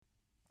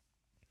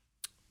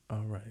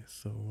All right,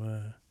 so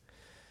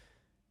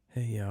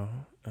hey y'all,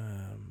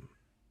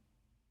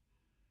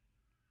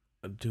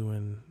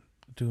 doing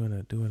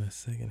doing a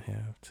second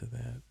half to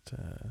that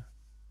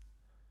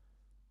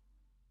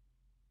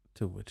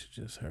to what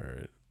you just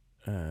heard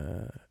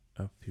a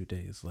few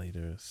days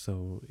later.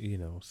 So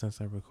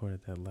since I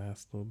recorded that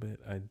last little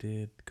bit, I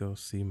did go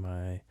see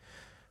my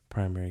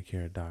primary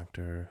care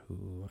doctor,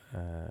 who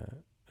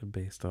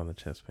based on the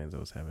chest pains I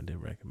was having,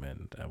 did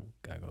recommend I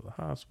go to the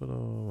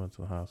hospital. Went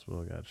to the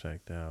hospital, got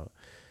checked out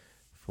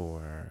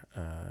for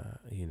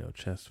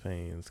chest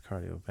pains.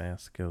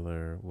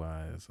 Cardiovascular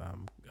wise,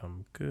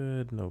 I'm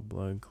good. No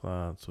blood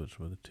clots, which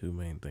were the two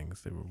main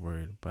things they were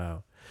worried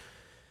about.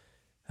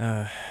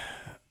 uh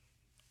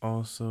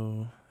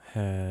Also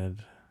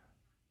had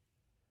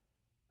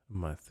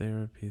my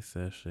therapy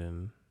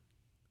session.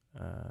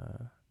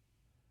 uh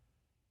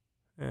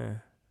eh,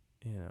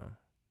 you know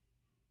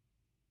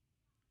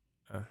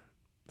I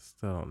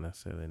still don't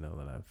necessarily know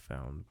that I've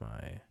found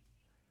my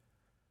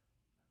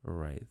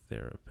right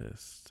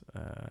therapist,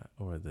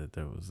 or that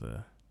there was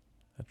a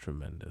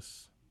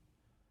tremendous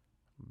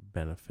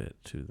benefit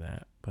to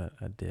that, but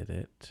I did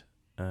it.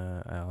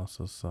 I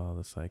also saw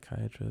the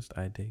psychiatrist.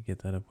 I did get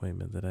that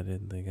appointment that I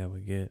didn't think I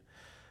would get,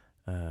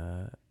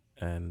 uh,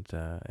 and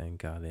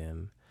got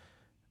in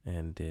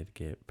and did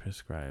get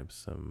prescribed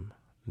some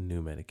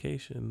new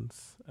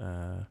medications,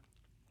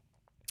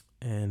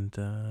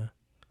 and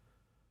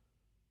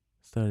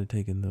started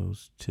taking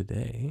those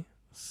today.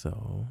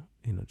 So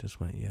just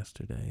went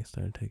yesterday.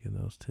 Started taking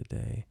those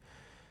today.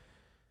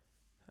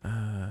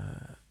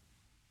 Uh,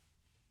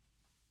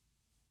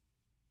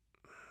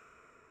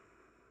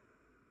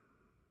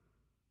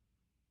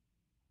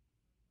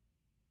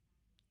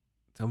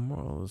 the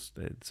morals.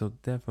 So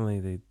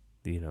definitely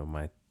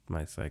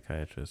my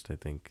psychiatrist, I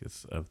think,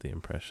 is of the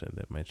impression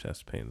that my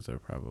chest pains are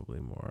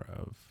probably more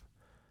of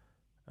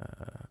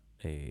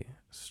a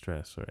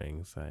stress or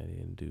anxiety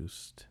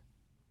induced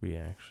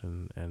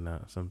reaction and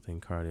not something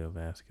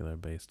cardiovascular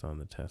based on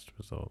the test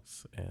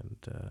results and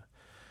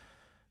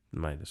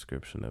my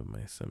description of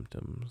my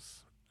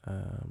symptoms.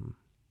 Um,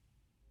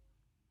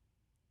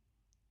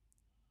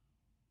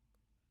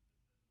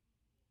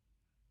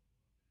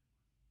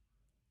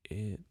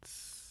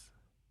 it's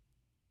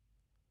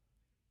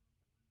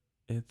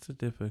it's a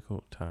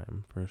difficult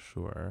time for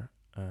sure,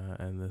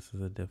 and this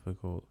is a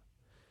difficult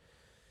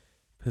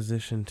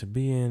position to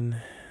be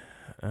in.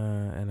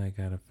 And I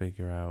gotta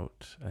figure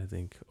out, I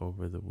think,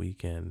 over the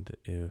weekend,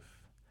 if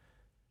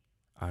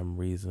I'm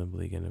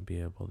reasonably gonna be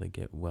able to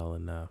get well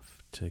enough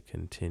to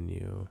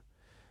continue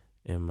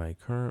in my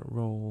current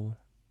role.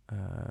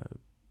 Uh,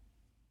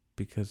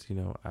 because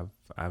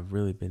I've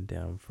really been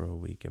down for a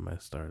week in my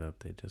startup.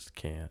 They just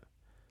can't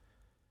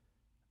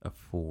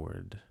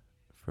afford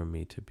for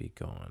me to be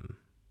gone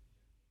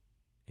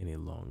any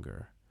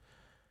longer,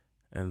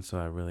 and so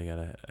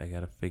I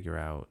gotta figure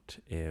out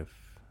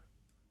if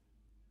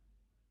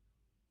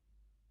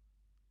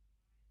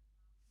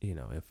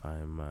if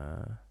I'm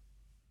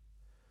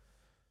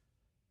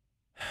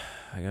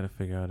I gotta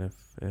figure out if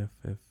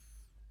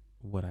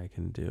what I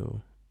can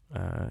do,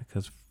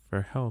 because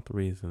for health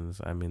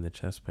reasons, I mean, the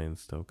chest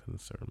pains still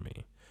concern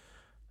me.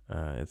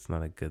 It's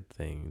not a good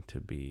thing to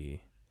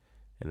be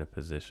in a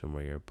position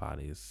where your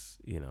body's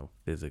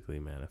physically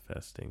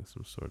manifesting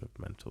some sort of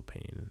mental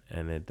pain,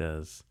 and it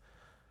does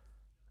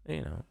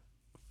you know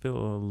feel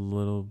a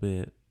little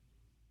bit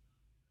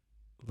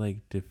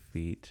like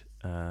defeat.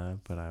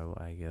 But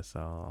I guess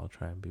I'll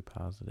try and be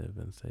positive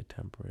and say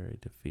temporary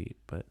defeat,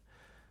 but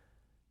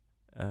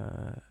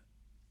uh,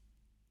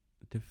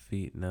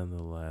 defeat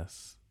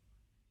nonetheless,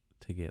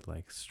 to get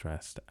like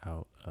stressed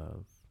out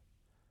of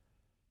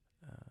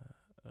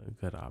a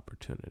good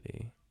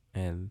opportunity.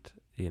 And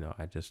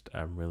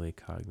I'm really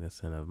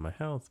cognizant of my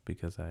health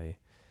because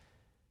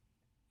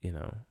you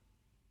know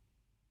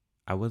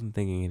I wasn't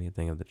thinking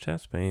anything of the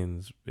chest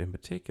pains in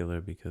particular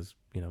because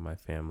my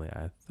family,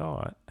 I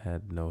thought,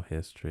 had no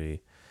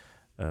history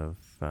of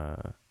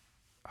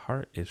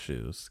heart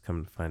issues.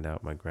 Come to find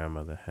out, my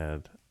grandmother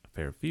had a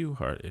fair few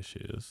heart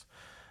issues,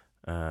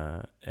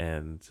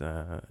 and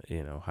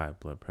high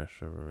blood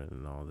pressure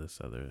and all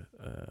this other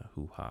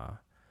hoo ha,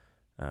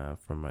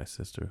 from my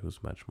sister,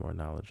 who's much more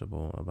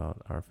knowledgeable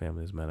about our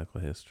family's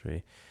medical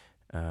history,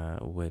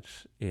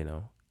 which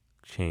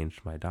changed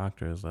my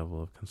doctor's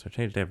level of concern,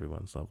 changed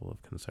everyone's level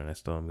of concern. I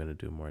still am going to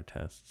do more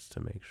tests to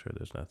make sure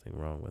there's nothing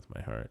wrong with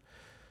my heart.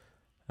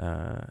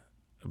 Uh,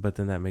 but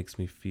then that makes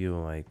me feel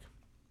like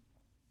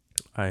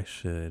I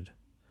should,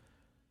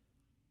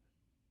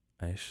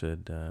 I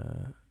should,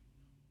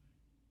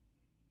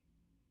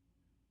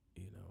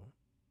 you know,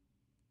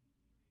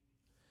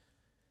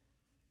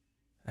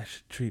 I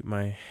should treat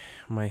my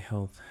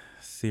health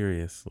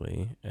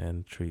seriously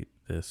and treat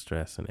the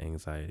stress and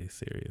anxiety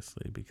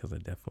seriously, because I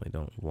definitely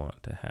don't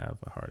want to have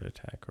a heart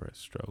attack or a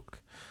stroke.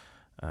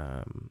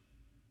 Um,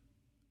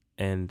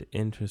 and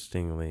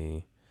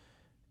interestingly,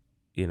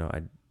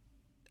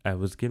 I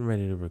was getting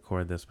ready to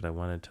record this, but I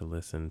wanted to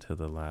listen to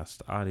the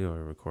last audio I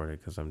recorded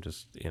because I'm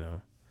just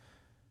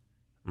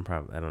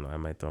I don't know, I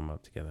might throw them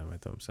up together, I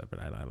might throw them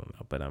separate, I don't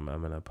know, but I'm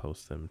gonna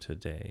post them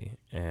today.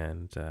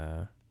 And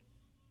a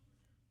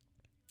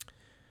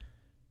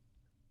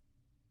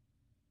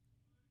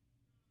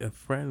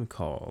friend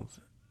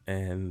called,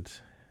 and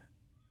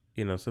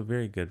it's a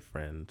very good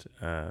friend,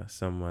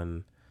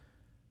 someone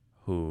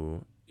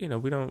who, we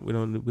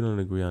don't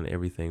agree on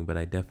everything, but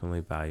I definitely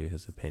value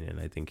his opinion.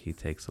 I think he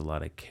takes a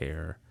lot of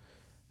care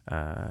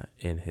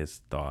in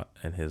his thought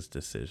and his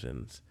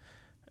decisions.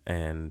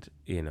 And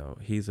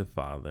he's a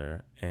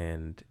father,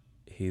 and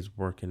he's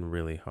working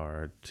really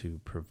hard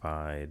to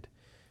provide,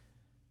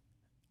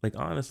 like,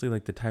 honestly,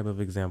 like the type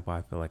of example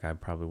I feel like I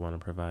probably want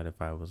to provide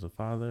if I was a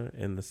father,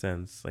 in the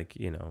sense, like,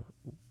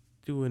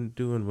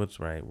 doing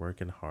what's right,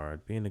 working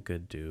hard, being a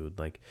good dude.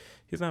 Like,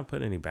 he's not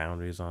putting any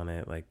boundaries on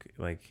it.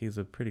 Like he's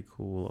a pretty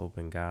cool,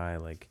 open guy.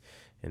 Like,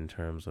 in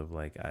terms of,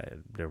 like,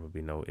 there would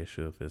be no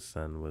issue if his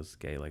son was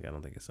gay. Like, I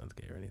don't think his son's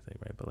gay or anything,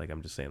 right? But, like,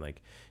 I'm just saying,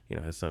 like,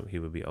 his son, he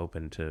would be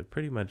open to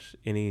pretty much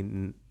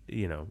any,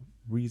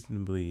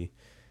 reasonably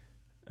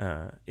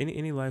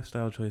any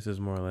lifestyle choices,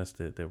 more or less,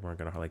 that weren't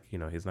gonna, like,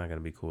 he's not gonna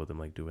be cool with them,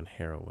 like, doing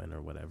heroin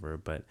or whatever.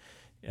 But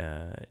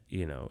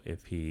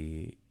if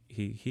he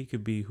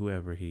could be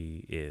whoever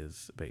he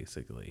is,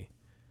 basically.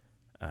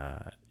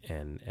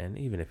 And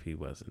even if he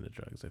was into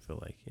drugs, I feel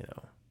like,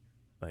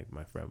 like,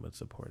 my friend would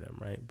support him,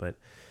 right? But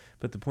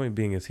the point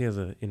being is, he has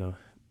a,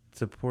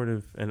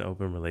 supportive and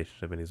open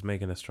relationship, and he's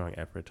making a strong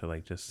effort to,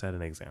 like, just set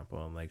an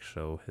example and, like,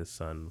 show his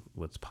son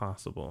what's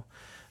possible.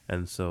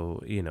 And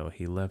so, he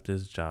left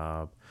his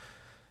job,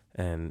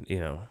 and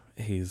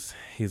he's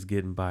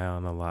getting by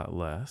on a lot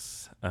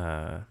less,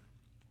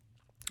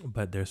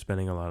 but they're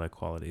spending a lot of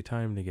quality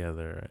time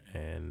together,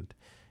 and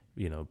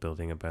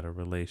building a better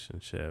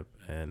relationship,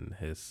 and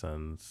his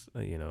son's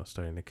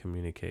starting to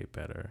communicate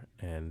better.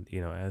 And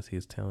as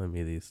he's telling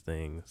me these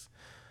things,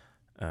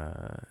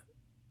 uh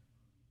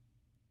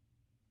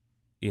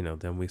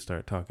then we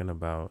start talking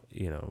about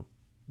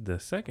the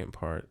second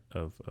part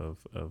of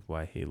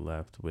why he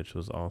left, which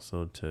was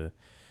also to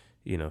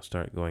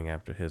start going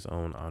after his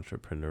own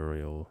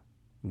entrepreneurial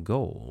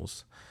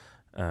goals,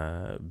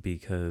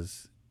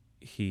 because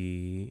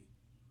he,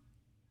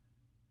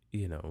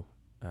 you know,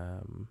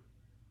 um,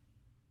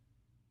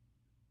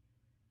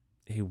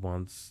 he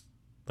wants,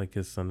 like,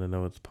 his son to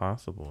know it's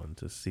possible, and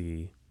to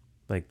see,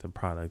 like, the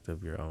product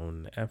of your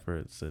own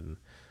efforts, and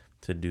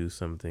to do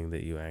something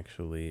that you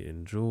actually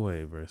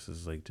enjoy,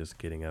 versus, like, just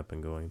getting up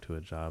and going to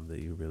a job that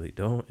you really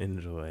don't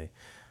enjoy.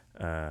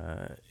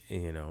 uh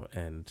you know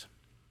and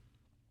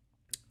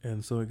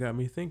and so it got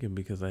me thinking,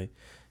 because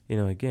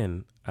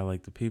again, I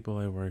like the people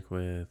I work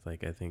with.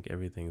 Like, I think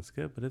everything's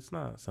good, but it's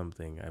not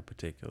something I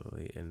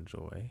particularly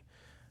enjoy.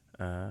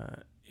 uh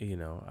you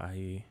know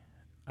i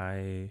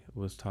I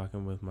was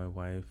talking with my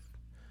wife,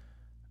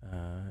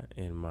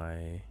 in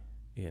my,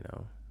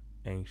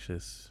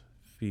 anxious,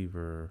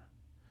 fever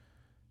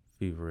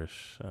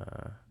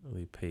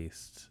feverishly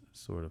paced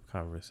sort of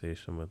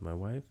conversation with my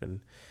wife. And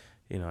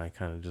I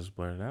kind of just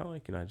blurted out,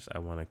 like, I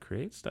want to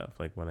create stuff.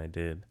 Like, when I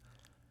did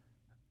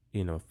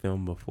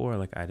film before,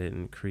 like, I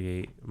didn't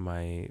create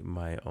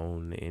my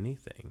own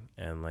anything.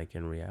 And, like,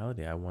 in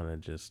reality, I want to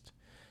just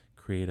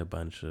create a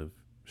bunch of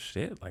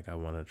shit. Like, I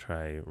want to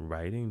try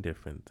writing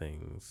different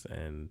things,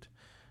 and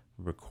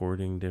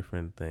recording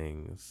different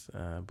things,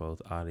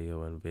 both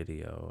audio and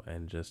video,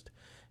 and just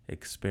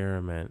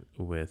experiment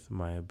with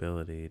my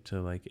ability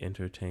to, like,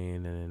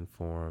 entertain and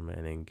inform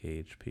and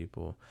engage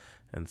people,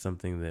 and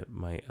something that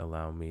might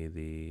allow me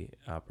the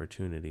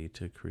opportunity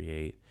to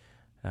create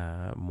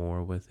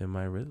more within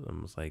my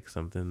rhythms, like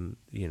something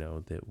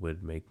that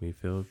would make me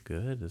feel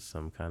good, is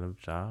some kind of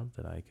job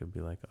that I could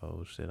be like,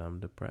 oh shit, I'm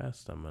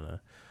depressed, I'm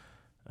gonna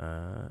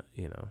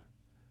you know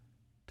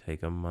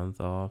take a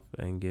month off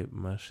and get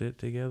my shit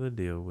together,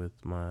 deal with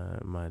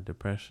my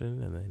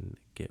depression, and then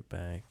get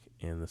back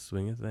in the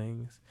swing of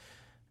things.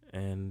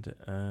 And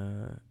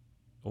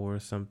or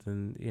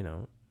something,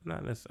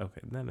 not necessarily,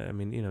 okay, not, I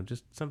mean,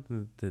 just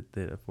something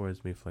that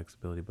affords me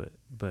flexibility,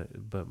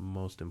 but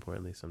most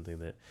importantly, something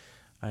that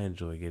I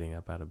enjoy getting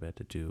up out of bed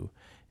to do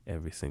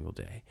every single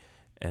day.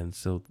 And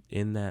so,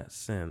 in that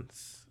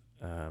sense,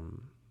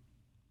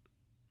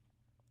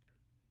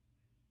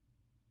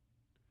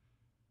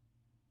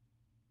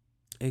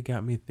 it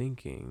got me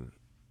thinking,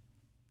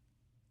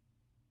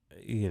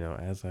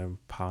 as I'm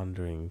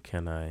pondering,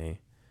 can I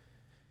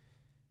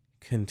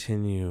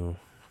continue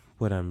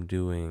what I'm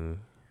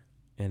doing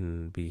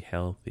and be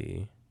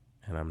healthy?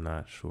 And I'm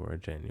not sure,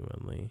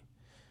 genuinely.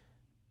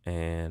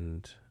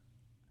 And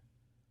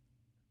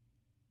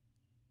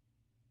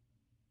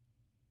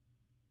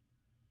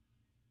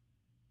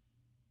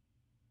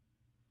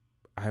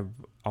I've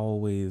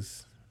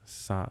always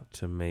sought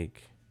to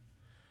make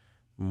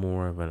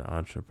more of an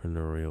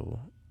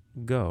entrepreneurial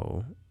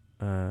go,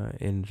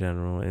 in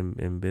general,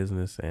 in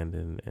business, and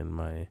in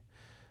my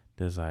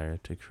desire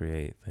to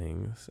create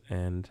things.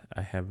 And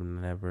I have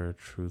never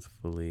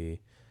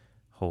truthfully,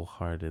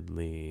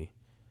 wholeheartedly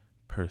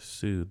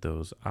pursued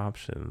those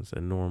options.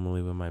 And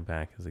normally, when my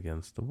back is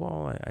against the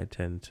wall, I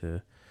tend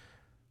to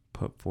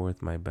put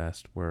forth my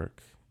best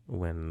work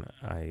when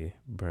I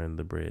burn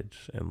the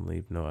bridge and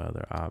leave no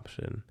other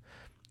option.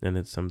 And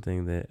it's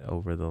something that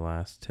over the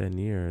last 10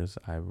 years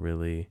I've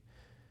really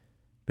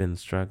been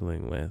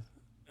struggling with.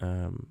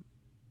 Um,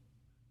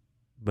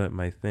 but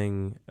my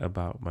thing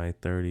about my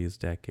 30s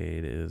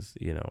decade is,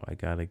 I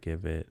got to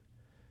give it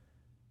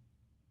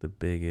the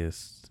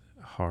biggest,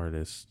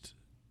 hardest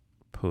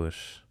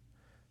push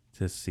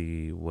to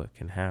see what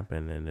can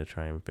happen and to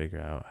try and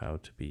figure out how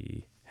to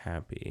be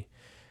happy.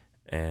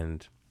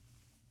 And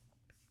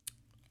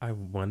I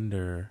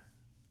wonder,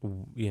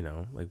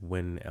 like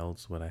when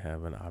else would I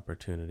have an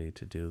opportunity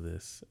to do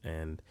this?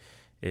 And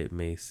it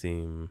may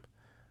seem,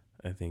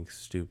 I think,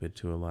 stupid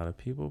to a lot of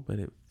people, but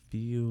it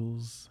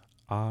feels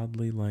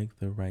oddly like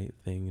the right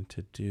thing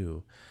to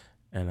do.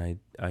 And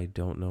I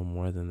don't know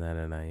more than that,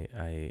 and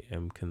I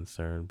am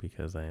concerned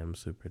because I am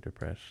super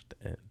depressed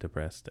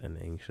and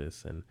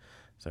anxious, and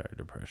sorry,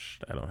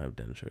 depressed. I don't have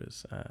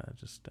dentures.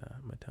 Just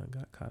my tongue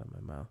got caught in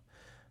my mouth.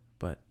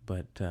 But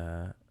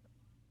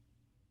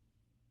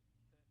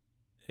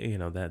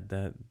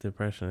that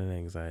depression and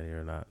anxiety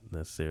are not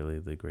necessarily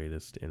the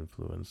greatest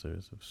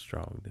influencers of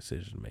strong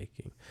decision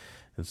making.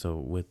 And so,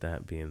 with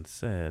that being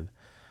said,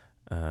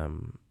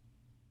 um,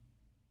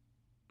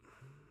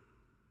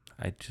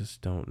 I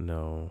just don't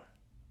know.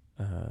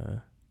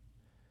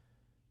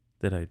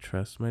 That I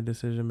trust my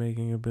decision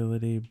making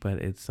ability, but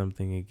it's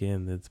something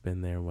again that's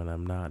been there when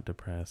I'm not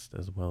depressed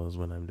as well as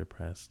when I'm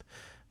depressed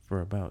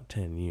for about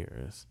 10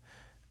 years.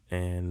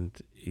 And,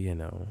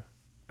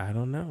 I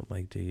don't know.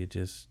 Like, do you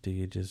just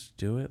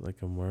do it?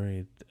 Like, I'm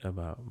worried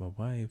about my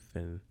wife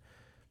and,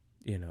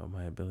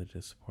 my ability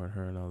to support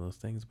her and all those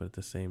things, but at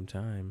the same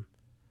time,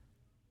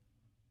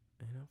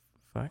 you know,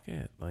 fuck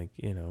it. Like,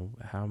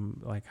 how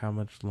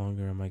much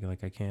longer am I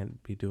like I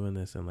can't be doing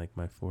this in like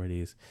my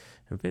 40s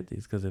and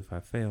 50s because if I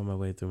fail my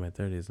way through my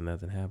 30s and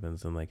nothing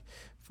happens in like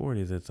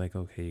 40s, it's like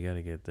okay, you got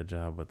to get the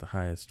job with the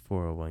highest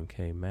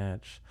 401k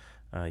match.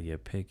 You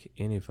pick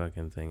any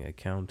fucking thing,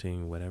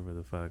 accounting, whatever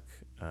the fuck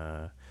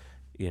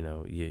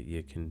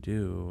you can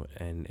do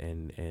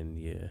and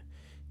you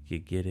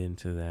get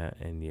into that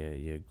and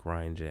you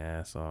grind your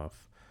ass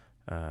off,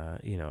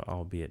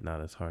 albeit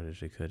not as hard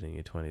as you could in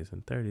your 20s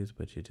and 30s,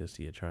 but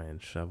you try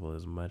and shovel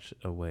as much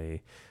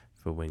away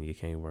for when you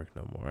can't work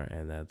no more,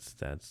 and that's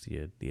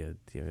your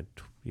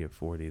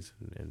 40s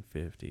and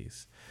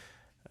 50s,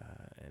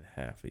 and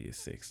half of your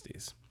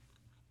 60s,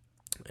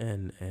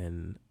 and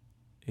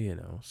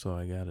so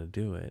I gotta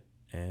do it,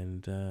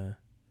 and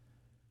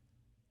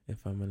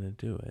if I'm gonna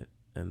do it,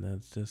 and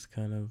that's just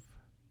kind of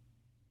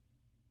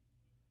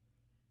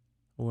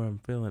where I'm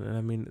feeling. And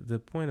I mean, the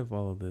point of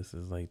all of this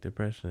is like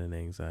depression and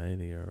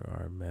anxiety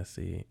are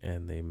messy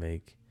and they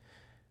make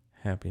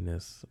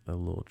happiness a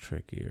little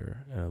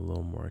trickier and a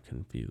little more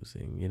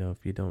confusing.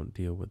 If you don't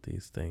deal with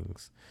these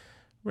things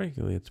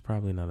regularly, it's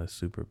probably not a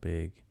super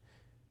big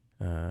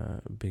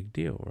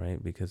deal,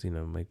 right? Because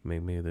like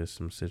maybe there's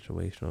some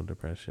situational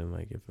depression,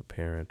 like if a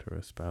parent or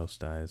a spouse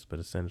dies, but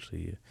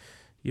essentially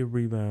you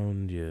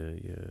rebound,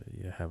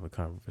 you have a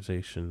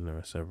conversation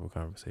or several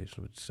conversations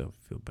with yourself,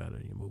 feel better,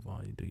 you move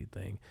on, you do your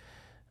thing,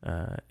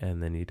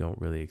 and then you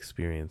don't really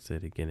experience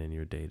it again in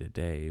your day to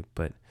day.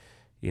 But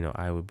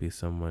I would be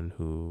someone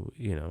who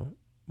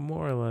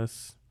more or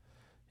less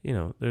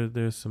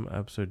there's some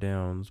ups or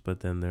downs,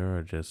 but then there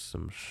are just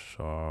some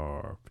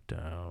sharp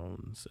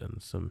downs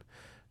and some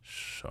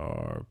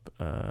sharp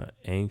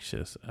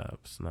anxious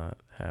ups, not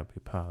happy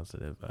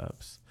positive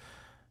ups.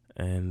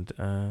 And,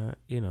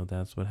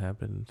 that's what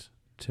happened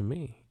to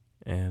me.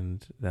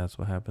 And that's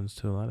what happens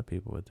to a lot of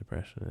people with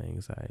depression and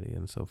anxiety.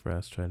 And so for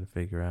us trying to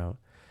figure out,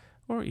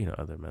 or,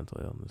 other mental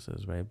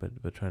illnesses, right?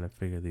 But trying to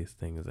figure these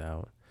things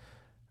out,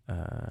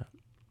 uh,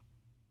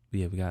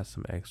 we have got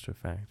some extra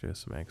factors,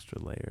 some extra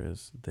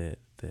layers that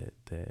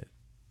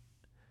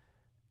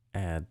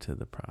add to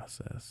the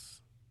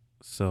process.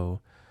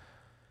 So,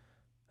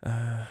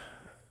 uh,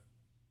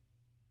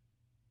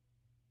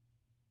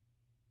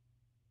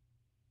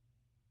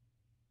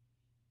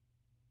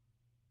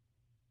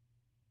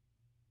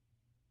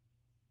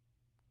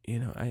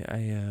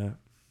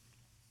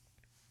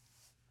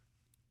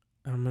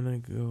 I'm gonna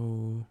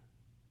go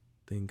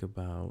think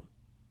about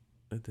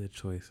the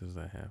choices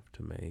I have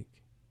to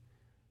make,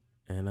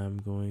 and I'm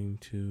going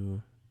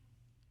to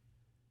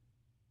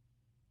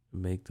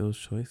make those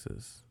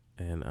choices,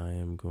 and I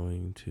am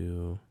going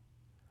to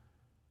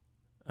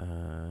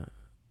uh,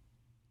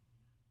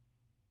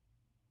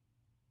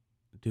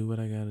 do what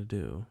I gotta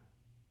do,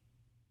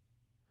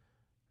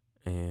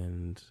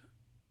 and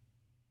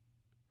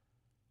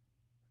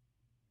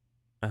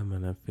I'm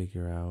gonna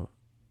figure out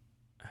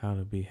how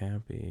to be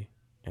happy.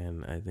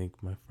 And I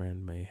think my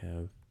friend may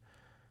have,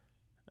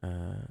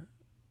 uh,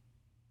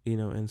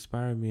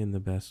 inspired me in the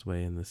best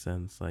way, in the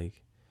sense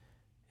like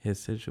his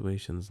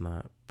situation's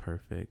not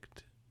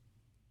perfect,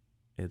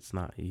 it's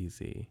not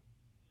easy,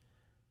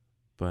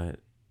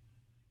 but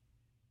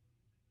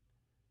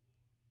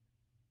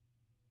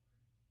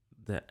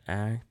the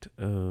act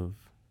of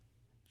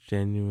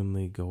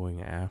genuinely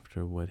going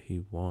after what he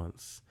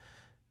wants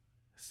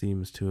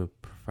seems to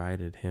have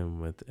provided him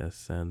with a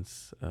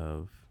sense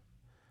of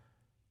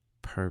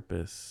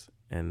purpose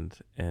and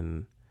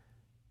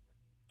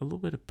a little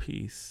bit of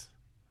peace.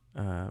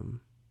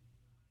 Um,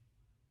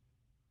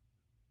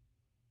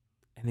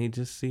 and he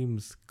just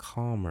seems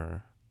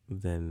calmer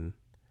than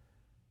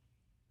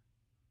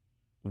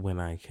when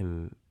I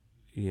can,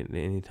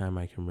 anytime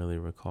I can really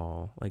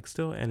recall. Like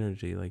still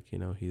energy, like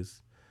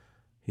he's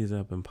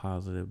up and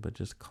positive, but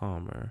just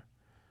calmer.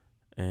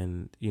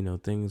 And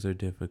things are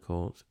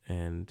difficult,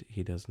 and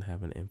he doesn't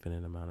have an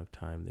infinite amount of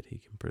time that he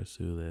can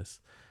pursue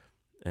this.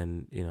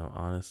 And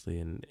honestly,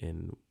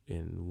 in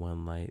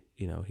one light,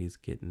 he's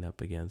getting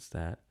up against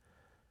that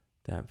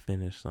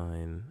finish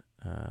line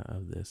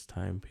of this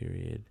time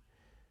period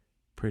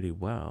pretty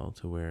well,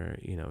 to where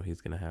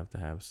he's gonna have to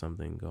have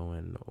something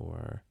going,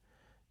 or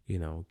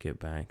get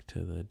back to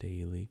the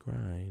daily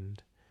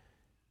grind.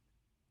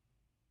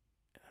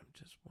 And I'm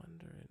just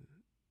wondering,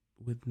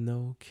 with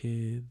no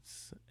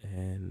kids,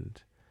 and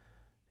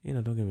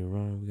don't get me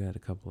wrong, we got a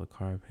couple of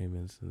car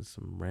payments and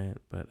some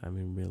rent, but I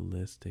mean,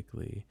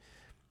 realistically,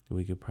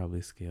 we could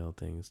probably scale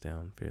things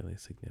down fairly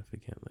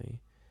significantly,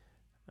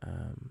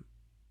 um,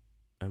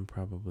 and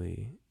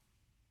probably,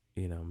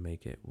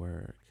 make it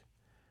work.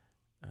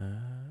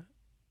 Uh,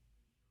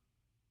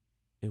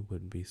 it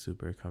wouldn't be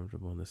super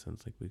comfortable in the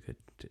sense like we could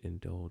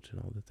indulge in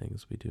all the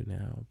things we do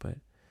now, but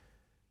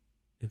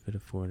if it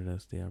afforded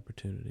us the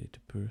opportunity to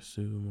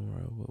pursue more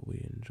of what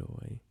we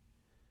enjoy,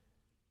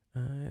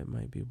 it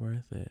might be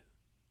worth it.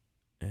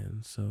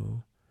 And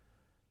so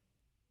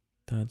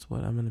that's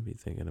what I'm going to be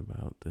thinking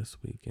about this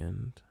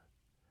weekend.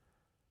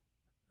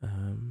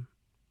 Um,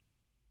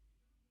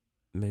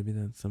 Maybe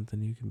that's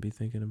something you can be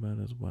thinking about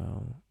as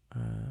well.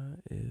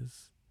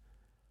 Is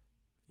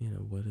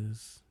what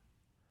is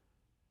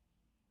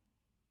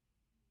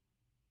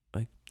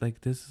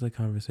like this is a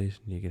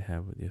conversation you could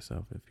have with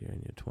yourself if you're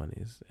in your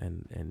 20s,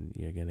 and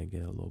you're gonna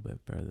get a little bit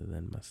further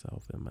than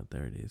myself in my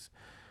 30s.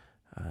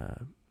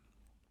 Uh,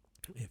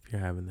 if you're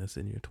having this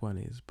in your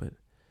 20s, but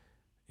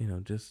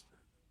just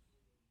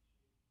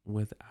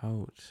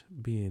without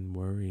being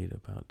worried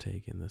about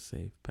taking the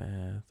safe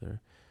path,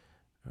 or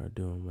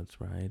doing what's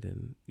right,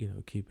 and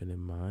keeping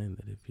in mind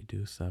that if you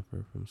do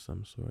suffer from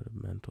some sort of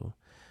mental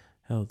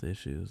health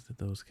issues, that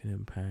those can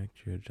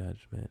impact your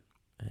judgment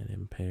and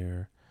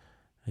impair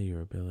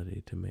your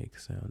ability to make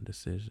sound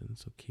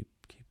decisions. So keep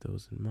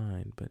those in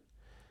mind, but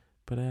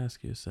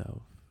ask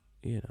yourself,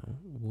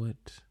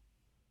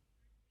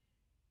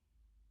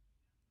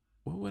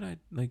 what would I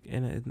like,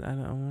 and I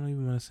don't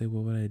even want to say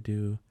what would I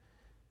do,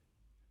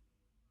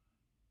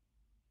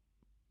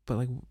 but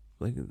like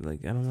I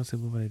don't want to say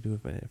what would I do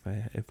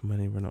if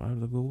money were no. I was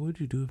like, well, what would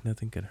you do if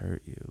nothing could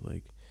hurt you?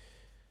 Like,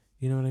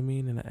 you know what I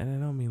mean? And I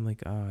don't mean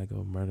like, oh, I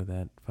go murder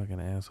that fucking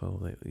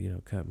asshole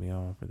that cut me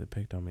off or that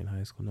picked on me in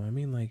high school. No, I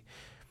mean like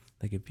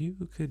if you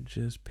could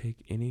just pick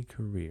any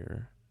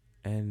career,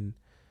 and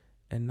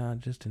not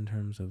just in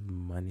terms of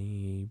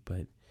money,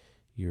 but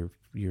your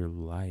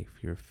life,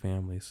 your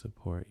family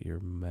support, your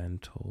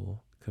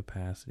mental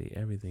capacity,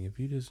 everything. If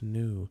you just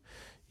knew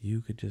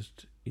you could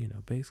just,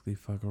 basically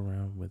fuck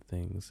around with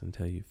things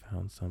until you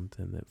found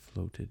something that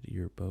floated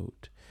your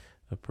boat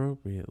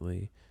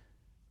appropriately,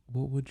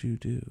 what would you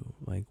do?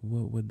 Like,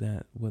 where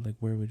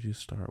would you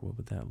start? What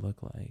would that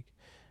look like?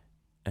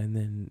 And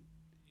then,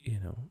 you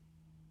know,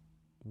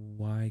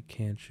 why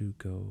can't you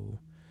go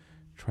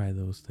try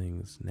those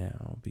things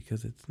now?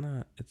 Because it's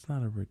not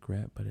a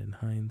regret, but in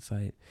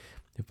hindsight,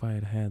 if I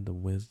had had the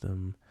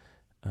wisdom,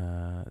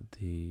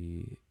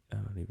 the I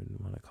don't even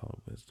want to call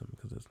it wisdom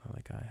because it's not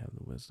like I have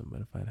the wisdom,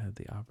 but if I'd had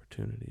the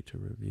opportunity to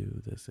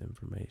review this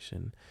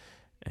information,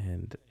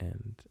 and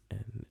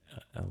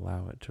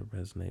allow it to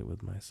resonate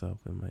with myself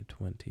in my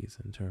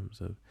 20s, in terms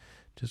of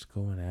just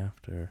going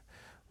after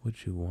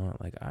what you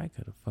want. Like, I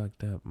could have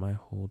fucked up my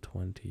whole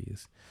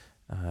 20s,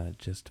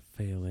 just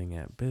failing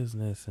at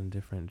business and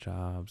different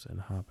jobs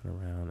and hopping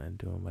around and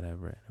doing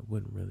whatever, and it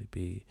wouldn't really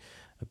be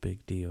a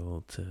big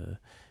deal to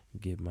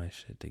get my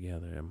shit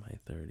together in my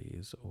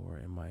 30s or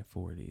in my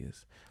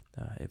 40s,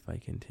 if I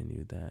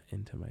continued that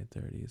into my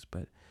 30s.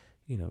 But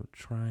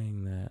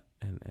trying that,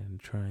 and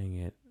trying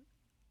it,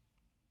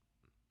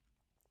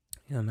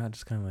 not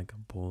just kind of like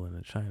a bull in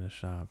a china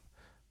shop,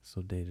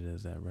 so dated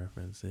as that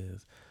reference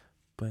is,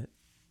 but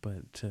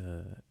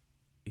to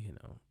you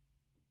know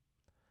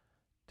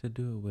to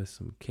do it with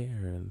some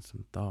care and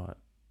some thought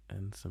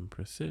and some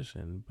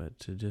precision, but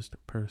to just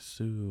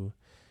pursue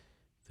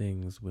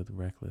things with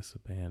reckless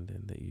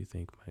abandon that you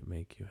think might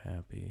make you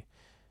happy,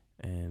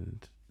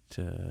 and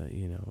to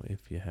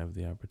if you have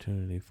the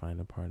opportunity, find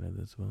a partner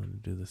that's willing to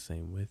do the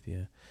same with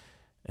you,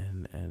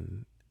 and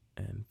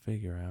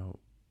figure out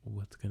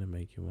what's going to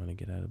make you want to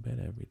get out of bed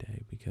every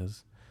day,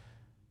 because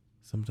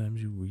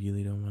sometimes you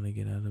really don't want to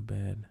get out of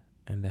bed,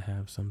 and to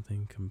have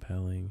something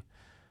compelling,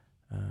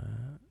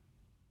 uh,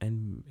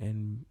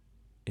 and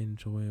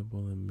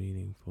enjoyable and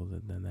meaningful,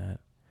 then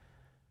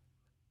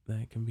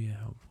that can be a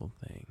helpful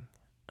thing,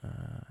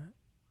 and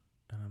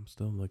I'm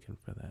still looking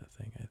for that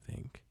thing, I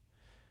think.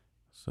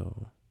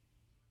 So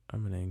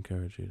I'm gonna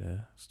encourage you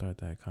to start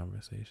that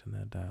conversation,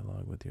 that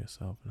dialogue with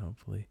yourself, and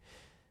hopefully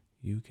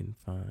you can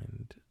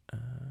find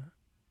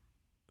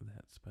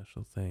that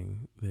special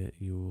thing that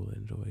you will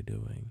enjoy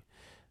doing,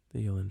 that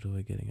you'll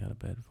enjoy getting out of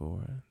bed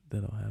for,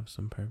 that'll have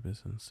some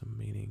purpose and some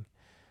meaning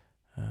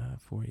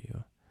for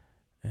you.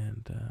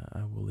 And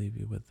I will leave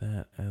you with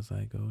that as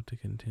I go to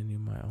continue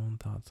my own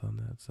thoughts on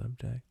that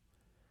subject.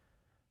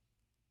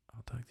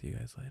 I'll talk to you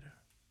guys later.